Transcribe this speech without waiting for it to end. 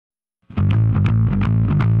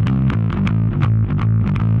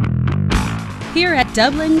Here at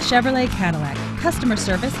Dublin Chevrolet Cadillac, customer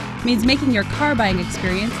service means making your car buying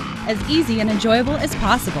experience as easy and enjoyable as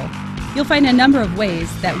possible. You'll find a number of ways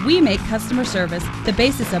that we make customer service the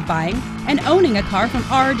basis of buying and owning a car from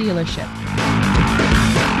our dealership.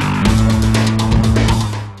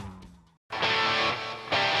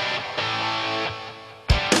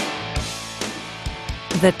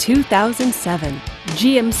 The 2007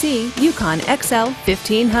 GMC Yukon XL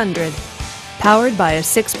 1500. Powered by a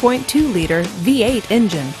 6.2-liter V8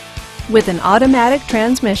 engine with an automatic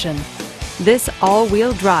transmission. This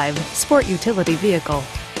all-wheel drive sport utility vehicle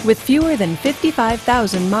with fewer than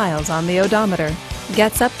 55,000 miles on the odometer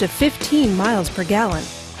gets up to 15 miles per gallon.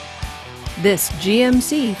 This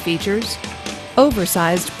GMC features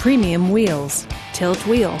oversized premium wheels, tilt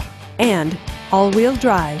wheel, and all-wheel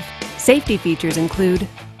drive. Safety features include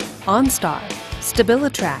OnStar,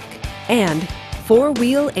 StabiliTrak, and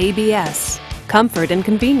four-wheel ABS. Comfort and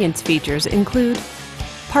convenience features include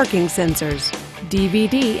parking sensors,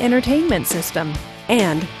 DVD entertainment system,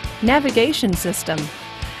 and navigation system.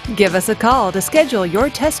 Give us a call to schedule your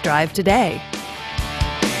test drive today.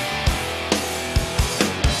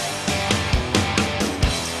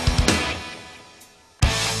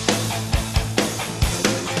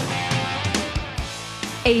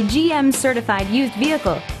 A GM certified used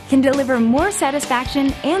vehicle can deliver more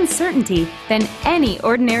satisfaction and certainty than any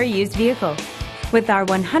ordinary used vehicle. With our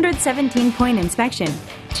 117-point inspection,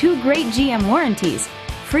 2 great GM warranties,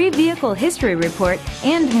 free vehicle history report,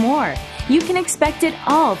 and more, you can expect it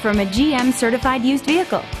all from a GM certified used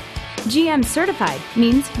vehicle. GM certified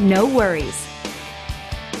means no worries.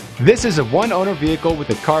 This is a one-owner vehicle with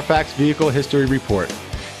a Carfax Vehicle History Report.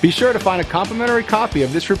 Be sure to find a complimentary copy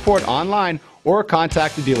of this report online or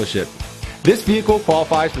contact the dealership. This vehicle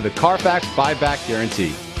qualifies for the Carfax buyback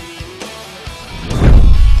guarantee.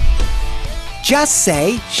 Just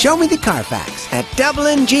say, "Show me the Carfax" at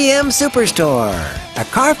Dublin GM Superstore, a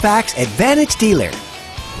Carfax Advantage dealer.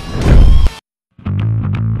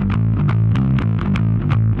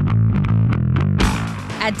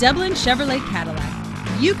 At Dublin Chevrolet Cadillac,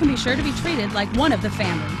 you can be sure to be treated like one of the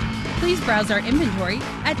family. Please browse our inventory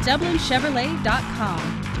at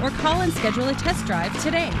DublinChevrolet.com or call and schedule a test drive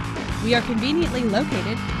today. We are conveniently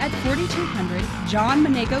located at 4200 John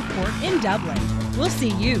Monego Court in Dublin. We'll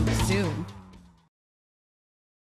see you soon.